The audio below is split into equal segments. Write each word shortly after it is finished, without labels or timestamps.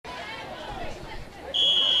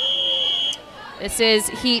This is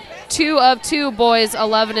heat 2 of 2, boys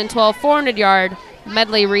 11 and 12, 400-yard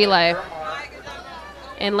medley relay.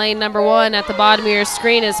 In lane number 1 at the bottom of your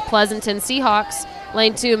screen is Pleasanton Seahawks.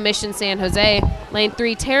 Lane 2, Mission San Jose. Lane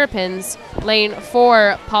 3, Terrapins. Lane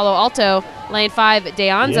 4, Palo Alto. Lane 5, De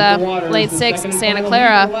Anza. Lane 6, Santa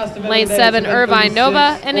Clara. Lane 7, Irvine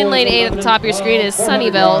Nova. And in lane 8 at the top of your screen is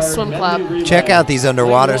Sunnyvale Swim Club. Check out these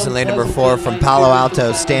underwaters in lane number 4 from Palo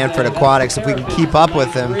Alto, Stanford Aquatics. If we can keep up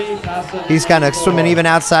with him, he's kind of swimming even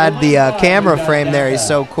outside the camera frame there. He's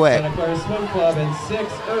so quick. Swim Club in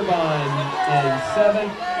 6, Irvine in 7,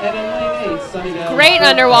 and in lane 8, Sunnyvale. Great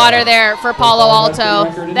underwater there for Palo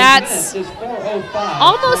Alto. That's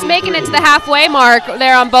almost making it to the halfway mark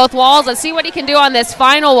there on both walls. Let's see what he can do on this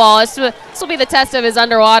final wall. This will be the test of his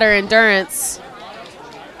underwater endurance.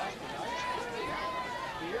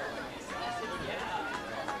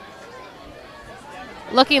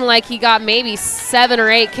 Looking like he got maybe 7 or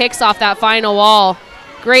 8 kicks off that final wall.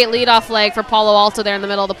 Great leadoff leg for Palo Alto there in the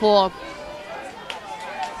middle of the pool.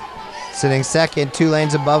 Sitting second, 2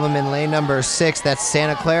 lanes above him in lane number 6, that's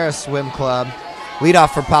Santa Clara Swim Club.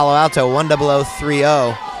 Leadoff for Palo Alto,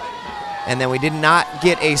 10030. And then we did not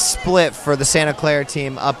get a split for the Santa Clara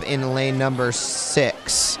team up in lane number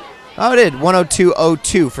 6. Oh, it did,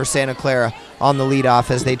 102.02 for Santa Clara on the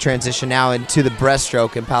leadoff as they transition now into the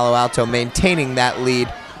breaststroke, and Palo Alto maintaining that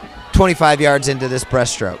lead 25 yards into this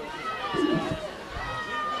breaststroke.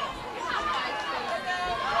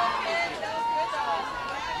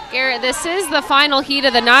 Garrett, this is the final heat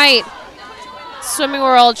of the night. Swimming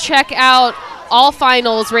World, check out all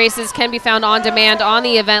finals races can be found on demand on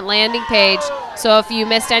the event landing page. So if you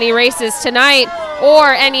missed any races tonight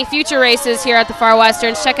or any future races here at the Far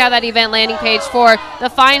Westerns, check out that event landing page for the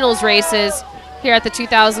finals races here at the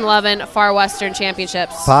 2011 Far Western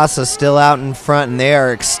Championships. Pasa still out in front, and they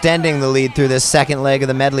are extending the lead through this second leg of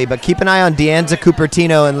the medley. But keep an eye on Deanza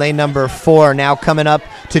Cupertino in lane number 4, now coming up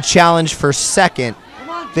to challenge for second.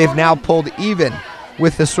 They've now pulled even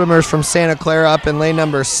with the swimmers from Santa Clara up in lane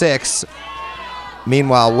number 6.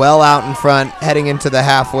 Meanwhile, well out in front, heading into the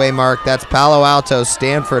halfway mark, that's Palo Alto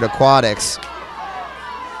Stanford Aquatics.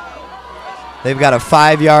 They've got a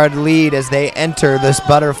 5-yard lead as they enter this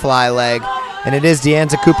butterfly leg. And it is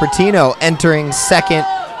Deanza Cupertino entering second,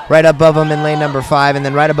 right above him in lane number 5, and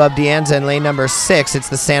then right above Deanza in lane number 6. It's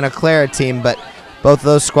the Santa Clara team, but both of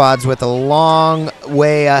those squads with a long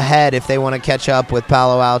way ahead if they want to catch up with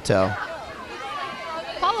Palo Alto.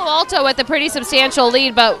 Palo Alto with a pretty substantial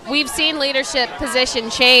lead, but we've seen leadership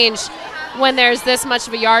position change when there's this much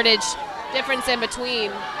of a yardage difference in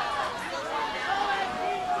between.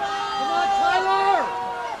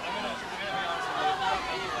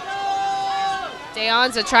 De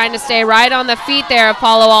Anza trying to stay right on the feet there of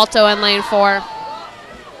Palo Alto in lane 4.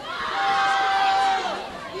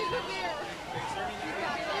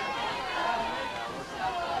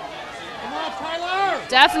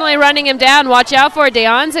 Definitely running him down. Watch out for De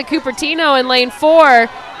Anza Cupertino in lane 4.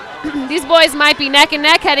 These boys might be neck and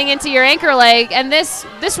neck heading into your anchor leg, and this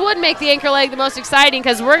would make the anchor leg the most exciting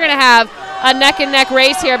because we're going to have a neck and neck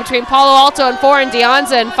race here between Palo Alto in 4 and De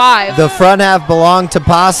Anza in 5. The front half belonged to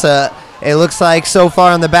Pasa. It looks like so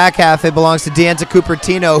far in the back half it belongs to Deanza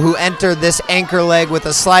Cupertino, who entered this anchor leg with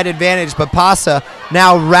a slight advantage, but Pasa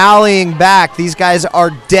now rallying back. These guys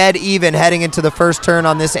are dead even heading into the first turn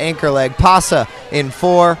on this anchor leg. Pasa in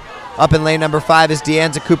 4. Up in lane number 5 is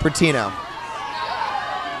Deanza Cupertino.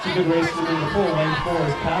 It's a good race in the pool. Lane 4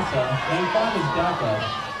 is Pasa. Lane 5 is DACA.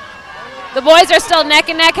 The boys are still neck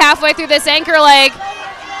and neck halfway through this anchor leg.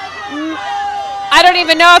 I don't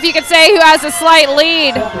even know if you could say who has a slight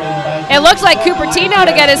lead. It looks like Cupertino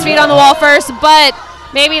to get his feet on the wall first, but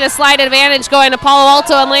maybe the slight advantage going to Palo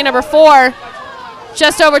Alto in lane number 4.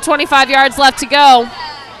 Just over 25 yards left to go.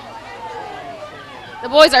 The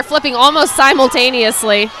boys are flipping almost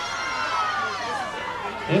simultaneously.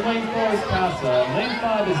 In lane 4 is Pasa. Lane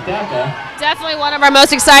 5 is DACA. Definitely one of our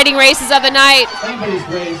most exciting races of the night. Anybody's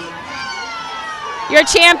race. Your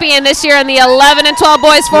champion this year in the 11 and 12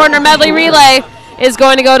 boys 400 medley relay is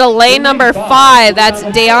going to go to lane number 5. That's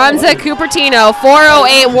Deanza Cupertino,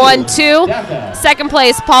 408.12. Second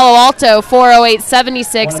place, Palo Alto,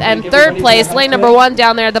 408.76. And third place, lane number 1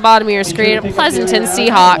 down there at the bottom of your screen, Pleasanton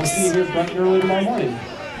Seahawks.